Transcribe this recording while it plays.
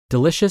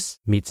Delicious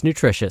meets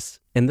nutritious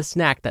in the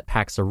snack that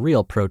packs a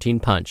real protein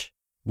punch.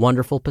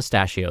 Wonderful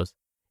Pistachios.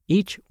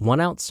 Each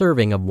 1-ounce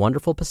serving of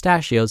Wonderful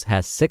Pistachios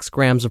has 6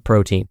 grams of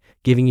protein,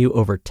 giving you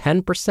over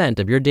 10%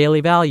 of your daily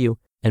value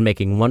and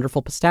making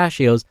Wonderful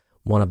Pistachios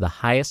one of the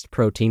highest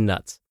protein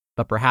nuts.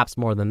 But perhaps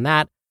more than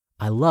that,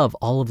 I love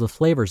all of the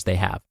flavors they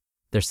have.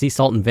 Their sea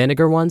salt and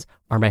vinegar ones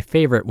are my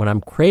favorite when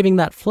I'm craving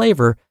that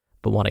flavor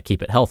but want to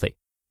keep it healthy.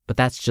 But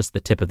that's just the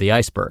tip of the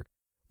iceberg.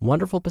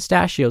 Wonderful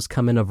Pistachios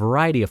come in a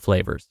variety of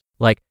flavors,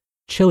 like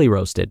chili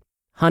roasted,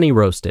 honey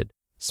roasted,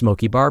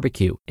 smoky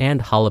barbecue,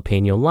 and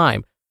jalapeno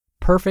lime,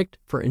 perfect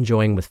for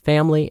enjoying with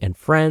family and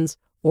friends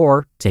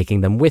or taking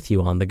them with you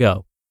on the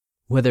go.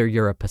 Whether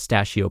you're a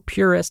pistachio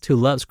purist who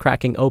loves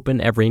cracking open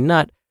every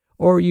nut,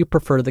 or you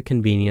prefer the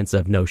convenience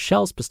of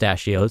no-shells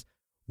pistachios,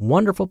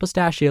 Wonderful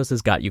Pistachios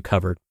has got you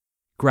covered.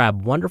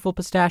 Grab Wonderful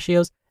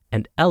Pistachios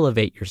and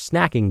elevate your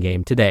snacking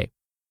game today.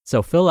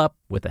 So fill up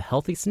with a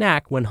healthy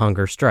snack when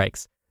hunger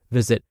strikes.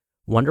 Visit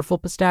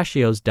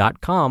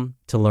wonderfulpistachios.com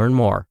to learn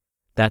more.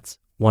 That's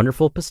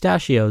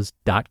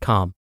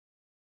wonderfulpistachios.com.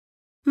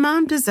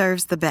 Mom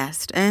deserves the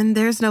best, and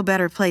there's no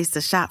better place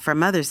to shop for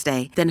Mother's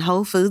Day than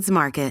Whole Foods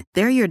Market.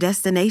 They're your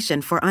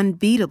destination for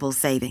unbeatable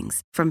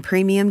savings, from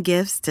premium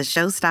gifts to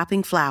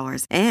show-stopping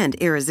flowers and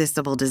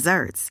irresistible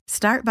desserts.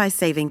 Start by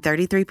saving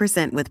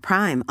 33% with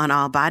Prime on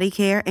all body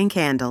care and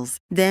candles.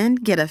 Then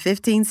get a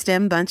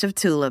 15-stem bunch of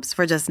tulips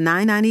for just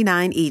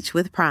 $9.99 each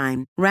with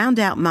Prime. Round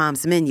out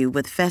Mom's menu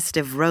with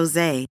festive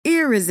rosé,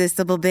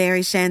 irresistible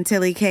berry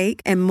chantilly cake,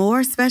 and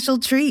more special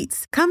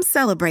treats. Come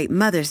celebrate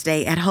Mother's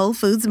Day at Whole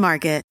Foods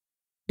Market.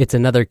 It's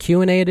another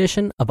Q&A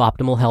edition of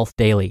Optimal Health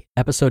Daily,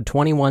 episode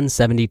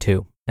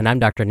 2172, and I'm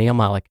Dr. Neil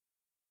Malik.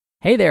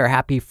 Hey there,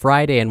 happy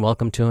Friday, and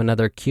welcome to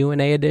another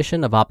Q&A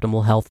edition of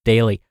Optimal Health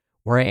Daily,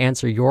 where I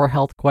answer your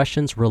health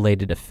questions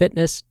related to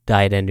fitness,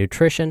 diet and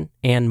nutrition,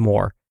 and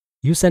more.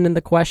 You send in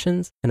the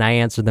questions, and I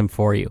answer them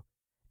for you.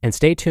 And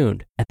stay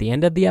tuned. At the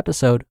end of the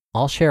episode,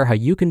 I'll share how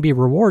you can be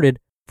rewarded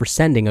for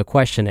sending a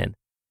question in.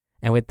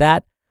 And with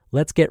that,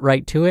 let's get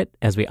right to it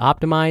as we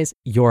optimize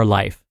your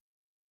life.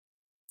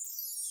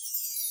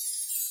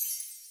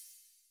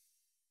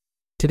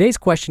 Today's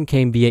question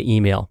came via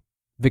email.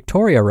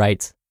 Victoria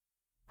writes,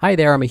 "Hi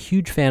there, I'm a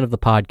huge fan of the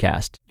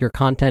podcast. Your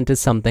content is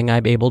something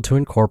I'm able to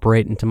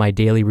incorporate into my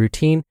daily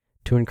routine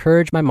to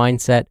encourage my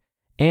mindset,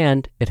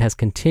 and it has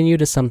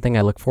continued as something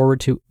I look forward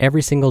to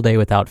every single day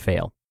without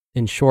fail.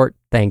 In short,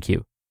 thank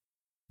you.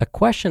 A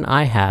question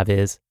I have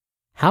is,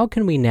 how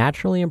can we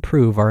naturally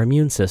improve our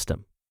immune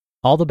system?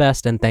 All the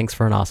best, and thanks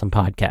for an awesome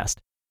podcast."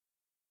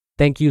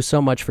 Thank you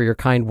so much for your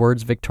kind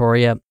words,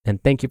 Victoria,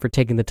 and thank you for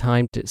taking the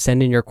time to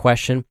send in your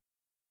question.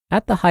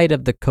 At the height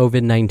of the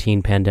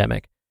COVID-19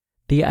 pandemic,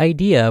 the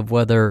idea of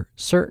whether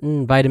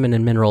certain vitamin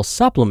and mineral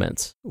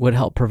supplements would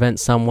help prevent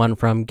someone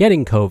from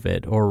getting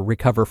COVID or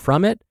recover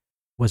from it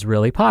was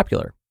really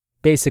popular.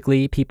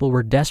 Basically, people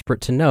were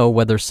desperate to know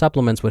whether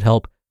supplements would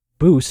help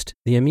boost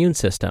the immune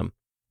system.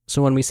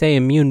 So when we say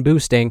immune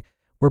boosting,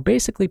 we're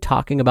basically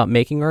talking about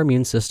making our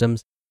immune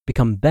systems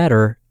become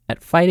better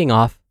at fighting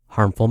off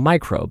harmful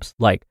microbes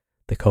like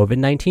the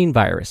COVID-19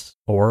 virus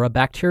or a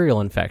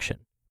bacterial infection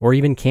or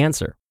even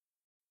cancer.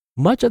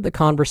 Much of the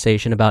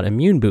conversation about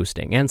immune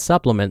boosting and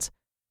supplements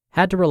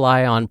had to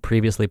rely on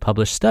previously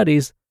published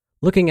studies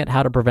looking at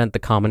how to prevent the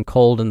common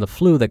cold and the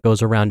flu that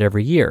goes around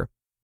every year.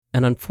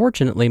 And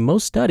unfortunately,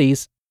 most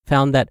studies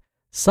found that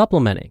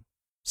supplementing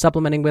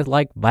with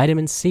like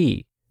vitamin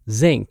C,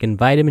 zinc, and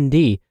vitamin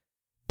D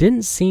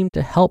didn't seem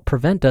to help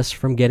prevent us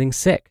from getting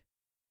sick.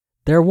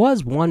 There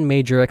was one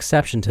major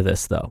exception to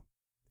this, though.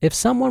 If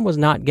someone was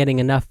not getting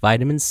enough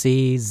vitamin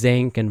C,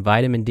 zinc, and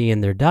vitamin D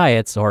in their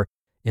diets, or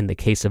in the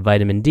case of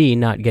vitamin D,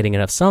 not getting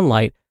enough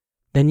sunlight,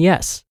 then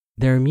yes,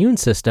 their immune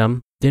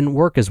system didn't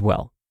work as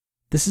well.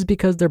 This is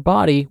because their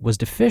body was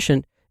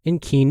deficient in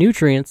key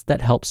nutrients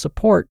that help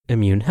support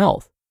immune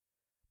health.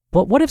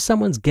 But what if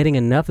someone's getting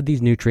enough of these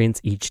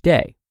nutrients each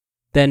day,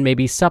 then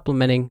maybe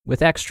supplementing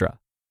with extra?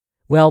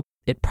 Well,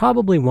 it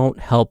probably won't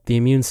help the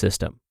immune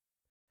system.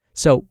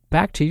 So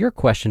back to your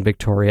question,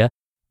 Victoria,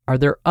 are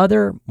there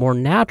other, more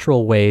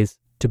natural ways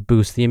to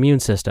boost the immune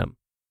system?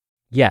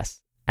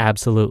 Yes,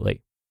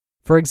 absolutely.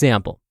 For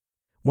example,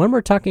 when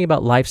we're talking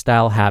about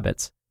lifestyle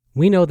habits,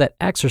 we know that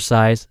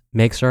exercise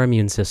makes our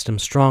immune system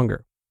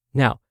stronger.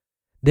 Now,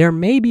 there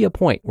may be a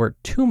point where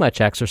too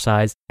much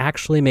exercise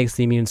actually makes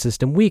the immune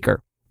system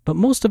weaker, but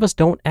most of us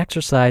don't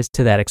exercise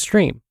to that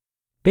extreme.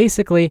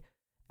 Basically,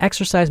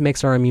 exercise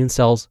makes our immune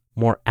cells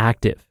more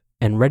active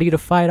and ready to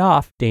fight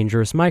off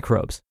dangerous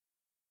microbes.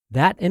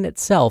 That in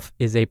itself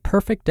is a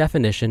perfect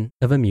definition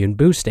of immune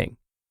boosting,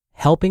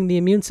 helping the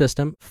immune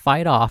system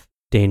fight off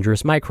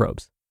dangerous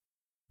microbes.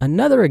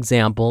 Another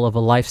example of a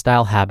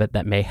lifestyle habit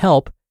that may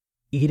help,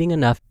 eating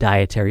enough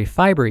dietary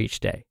fiber each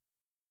day.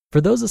 For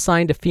those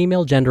assigned a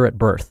female gender at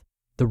birth,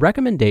 the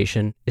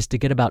recommendation is to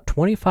get about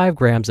 25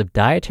 grams of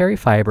dietary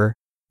fiber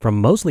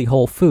from mostly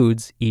whole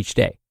foods each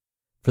day.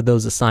 For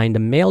those assigned a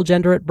male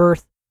gender at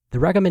birth, the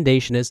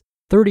recommendation is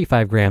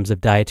 35 grams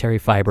of dietary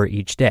fiber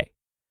each day.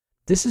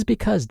 This is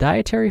because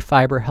dietary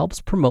fiber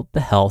helps promote the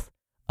health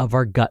of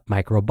our gut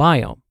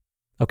microbiome.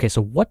 Okay,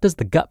 so what does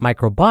the gut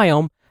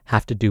microbiome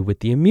have to do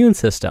with the immune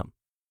system?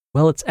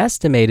 Well, it's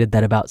estimated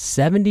that about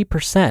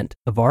 70%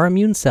 of our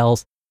immune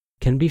cells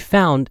can be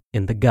found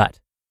in the gut.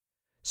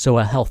 So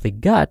a healthy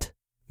gut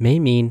may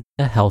mean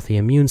a healthy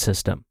immune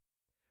system.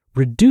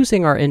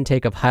 Reducing our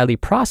intake of highly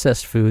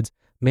processed foods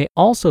may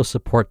also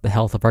support the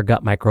health of our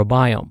gut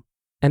microbiome,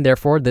 and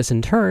therefore this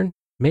in turn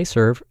may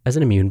serve as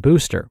an immune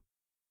booster.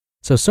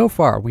 So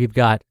far we've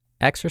got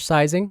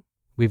exercising,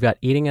 we've got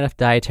eating enough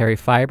dietary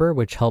fiber,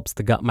 which helps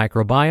the gut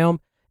microbiome,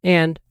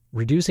 and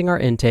reducing our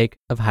intake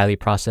of highly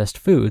processed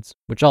foods,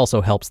 which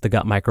also helps the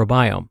gut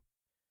microbiome.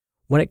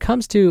 When it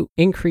comes to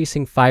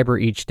increasing fiber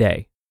each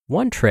day,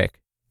 one trick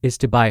is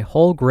to buy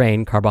whole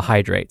grain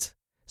carbohydrates.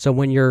 So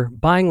when you're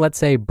buying, let's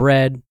say,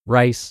 bread,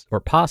 rice, or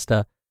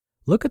pasta,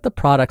 look at the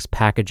product's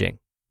packaging.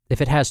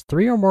 If it has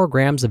 3 or more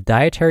grams of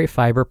dietary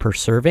fiber per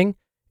serving,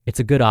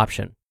 it's a good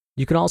option.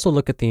 You can also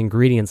look at the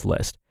ingredients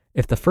list.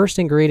 If the first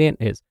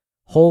ingredient is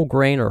whole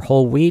grain or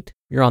whole wheat,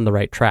 you're on the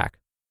right track.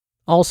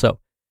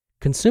 Also,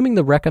 consuming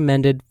the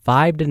recommended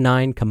 5 to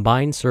 9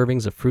 combined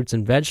servings of fruits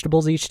and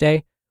vegetables each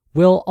day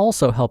will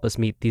also help us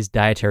meet these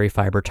dietary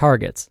fiber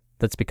targets.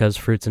 That's because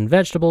fruits and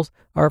vegetables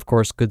are, of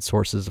course, good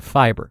sources of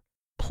fiber.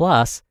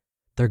 Plus,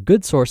 they're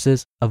good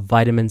sources of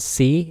vitamin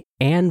C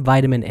and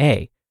vitamin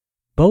A.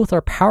 Both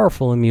are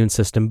powerful immune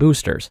system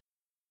boosters.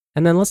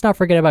 And then let's not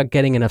forget about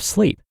getting enough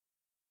sleep.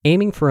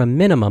 Aiming for a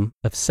minimum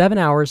of 7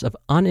 hours of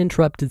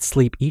uninterrupted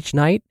sleep each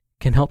night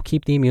can help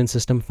keep the immune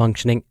system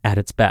functioning at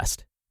its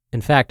best.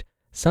 In fact,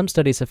 some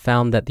studies have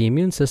found that the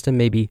immune system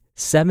may be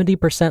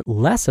 70%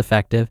 less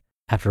effective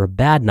after a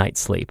bad night's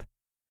sleep.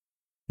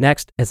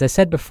 Next, as I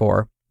said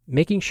before,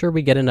 making sure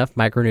we get enough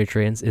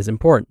micronutrients is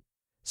important.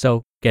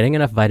 So getting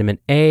enough vitamin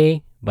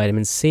A,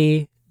 vitamin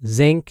C,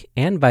 zinc,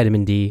 and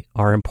vitamin D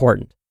are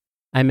important.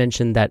 I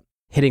mentioned that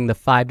hitting the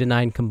 5 to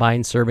 9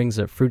 combined servings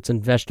of fruits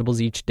and vegetables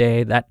each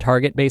day, that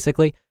target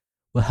basically,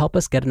 will help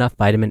us get enough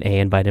vitamin A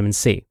and vitamin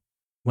C.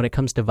 When it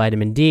comes to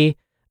vitamin D,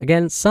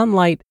 again,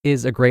 sunlight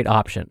is a great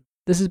option.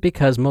 This is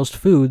because most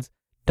foods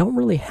don't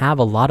really have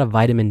a lot of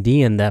vitamin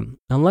D in them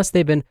unless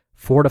they've been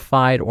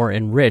fortified or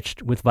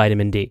enriched with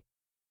vitamin D.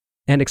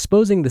 And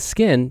exposing the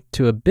skin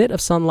to a bit of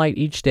sunlight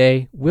each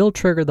day will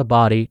trigger the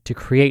body to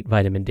create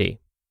vitamin D.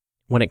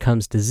 When it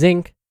comes to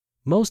zinc,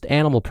 most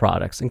animal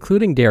products,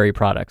 including dairy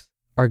products,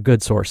 are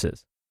good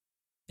sources.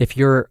 If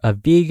you're a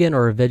vegan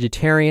or a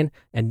vegetarian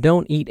and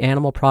don't eat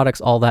animal products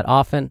all that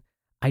often,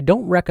 I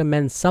don't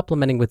recommend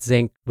supplementing with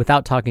zinc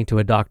without talking to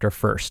a doctor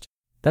first.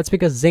 That's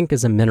because zinc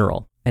is a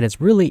mineral, and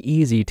it's really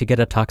easy to get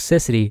a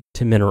toxicity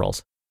to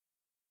minerals.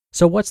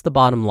 So what's the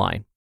bottom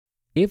line?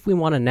 If we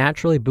want to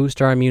naturally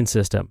boost our immune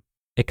system,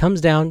 it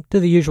comes down to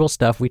the usual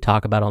stuff we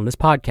talk about on this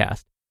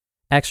podcast.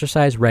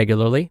 Exercise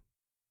regularly,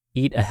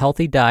 eat a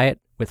healthy diet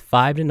with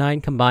 5 to 9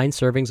 combined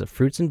servings of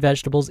fruits and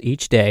vegetables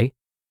each day,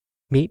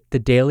 meet the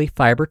daily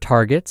fiber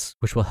targets,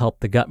 which will help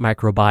the gut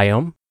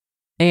microbiome,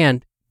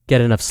 and get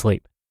enough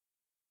sleep.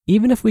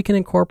 Even if we can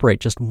incorporate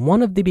just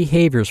one of the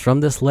behaviors from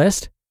this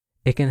list,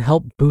 it can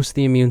help boost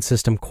the immune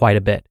system quite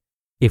a bit.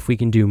 If we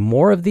can do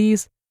more of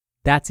these,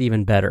 that's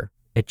even better.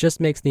 It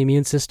just makes the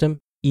immune system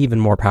even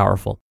more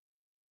powerful.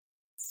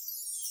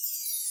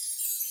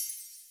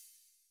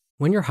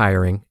 When you're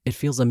hiring, it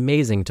feels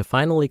amazing to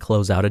finally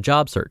close out a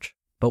job search.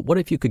 But what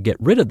if you could get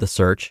rid of the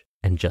search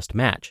and just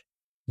match?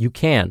 You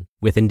can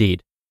with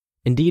Indeed.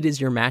 Indeed is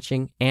your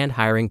matching and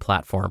hiring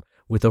platform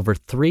with over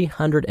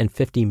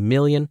 350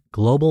 million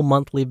global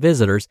monthly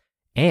visitors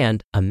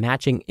and a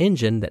matching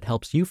engine that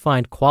helps you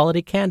find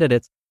quality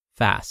candidates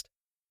fast.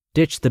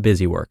 Ditch the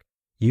busy work.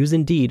 Use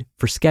Indeed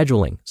for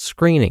scheduling,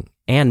 screening,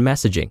 and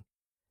messaging.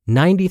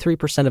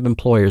 93% of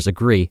employers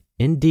agree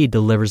Indeed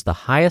delivers the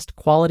highest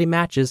quality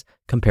matches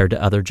compared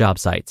to other job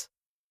sites.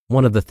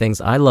 One of the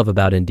things I love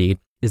about Indeed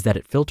is that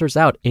it filters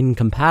out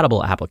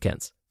incompatible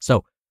applicants.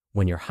 So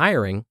when you're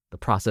hiring, the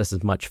process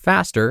is much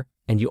faster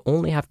and you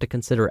only have to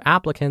consider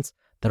applicants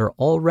that are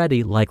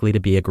already likely to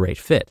be a great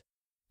fit.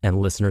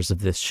 And listeners of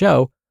this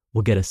show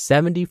will get a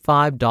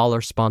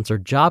 $75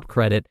 sponsored job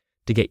credit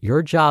to get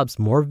your jobs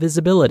more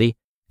visibility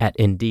at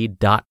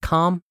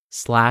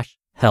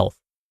Indeed.com/health.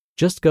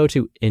 Just go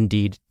to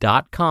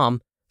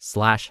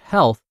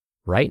Indeed.com/health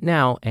right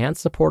now and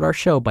support our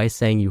show by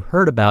saying you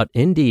heard about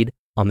Indeed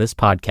on this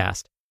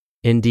podcast.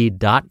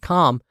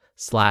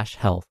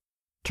 Indeed.com/health.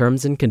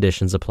 Terms and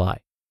conditions apply.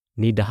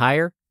 Need to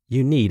hire?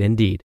 You need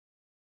Indeed.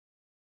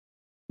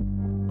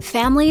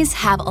 Families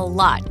have a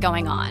lot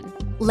going on.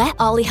 Let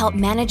Ollie help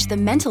manage the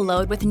mental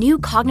load with new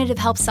cognitive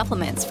health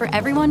supplements for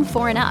everyone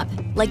 4 and up,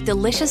 like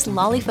delicious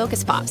Lolly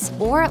Focus Pops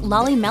or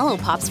Lolly Mellow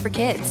Pops for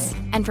kids.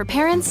 And for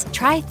parents,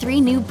 try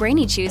 3 new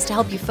Brainy Chews to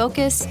help you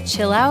focus,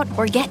 chill out,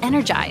 or get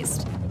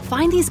energized.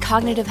 Find these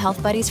cognitive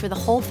health buddies for the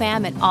whole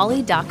fam at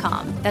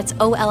ollie.com. That's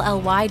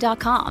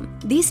OLLY.com.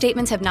 These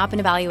statements have not been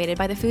evaluated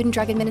by the Food and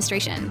Drug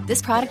Administration.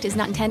 This product is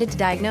not intended to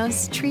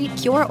diagnose, treat,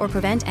 cure, or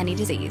prevent any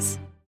disease.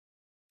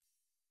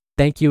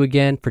 Thank you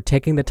again for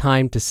taking the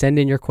time to send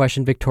in your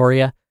question,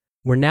 Victoria.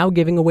 We're now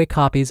giving away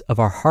copies of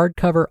our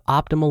hardcover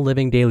Optimal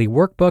Living Daily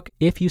Workbook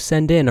if you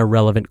send in a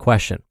relevant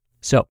question.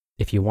 So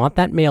if you want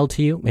that mailed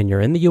to you and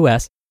you're in the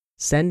US,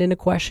 send in a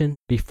question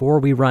before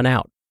we run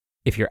out.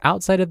 If you're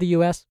outside of the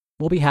US,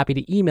 we'll be happy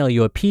to email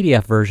you a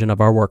PDF version of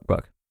our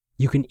workbook.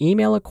 You can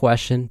email a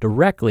question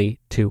directly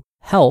to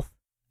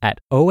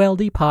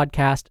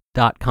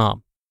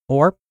health@oldpodcast.com.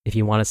 Or if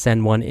you want to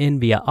send one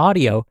in via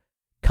audio,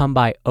 come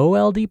by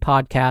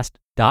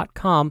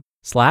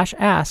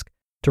oldpodcast.com/ask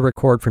to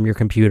record from your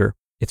computer.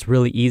 It's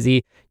really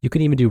easy. You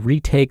can even do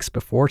retakes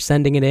before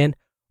sending it in.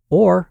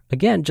 Or,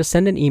 again, just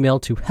send an email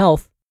to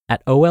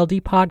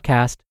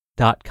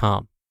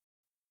health@oldpodcast.com.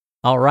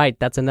 All right,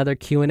 that's another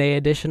Q&A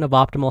edition of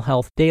Optimal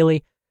Health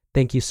Daily.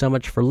 Thank you so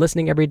much for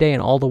listening every day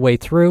and all the way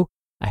through.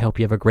 I hope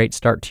you have a great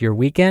start to your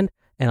weekend,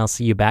 and I'll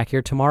see you back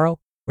here tomorrow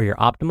where your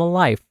optimal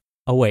life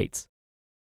awaits.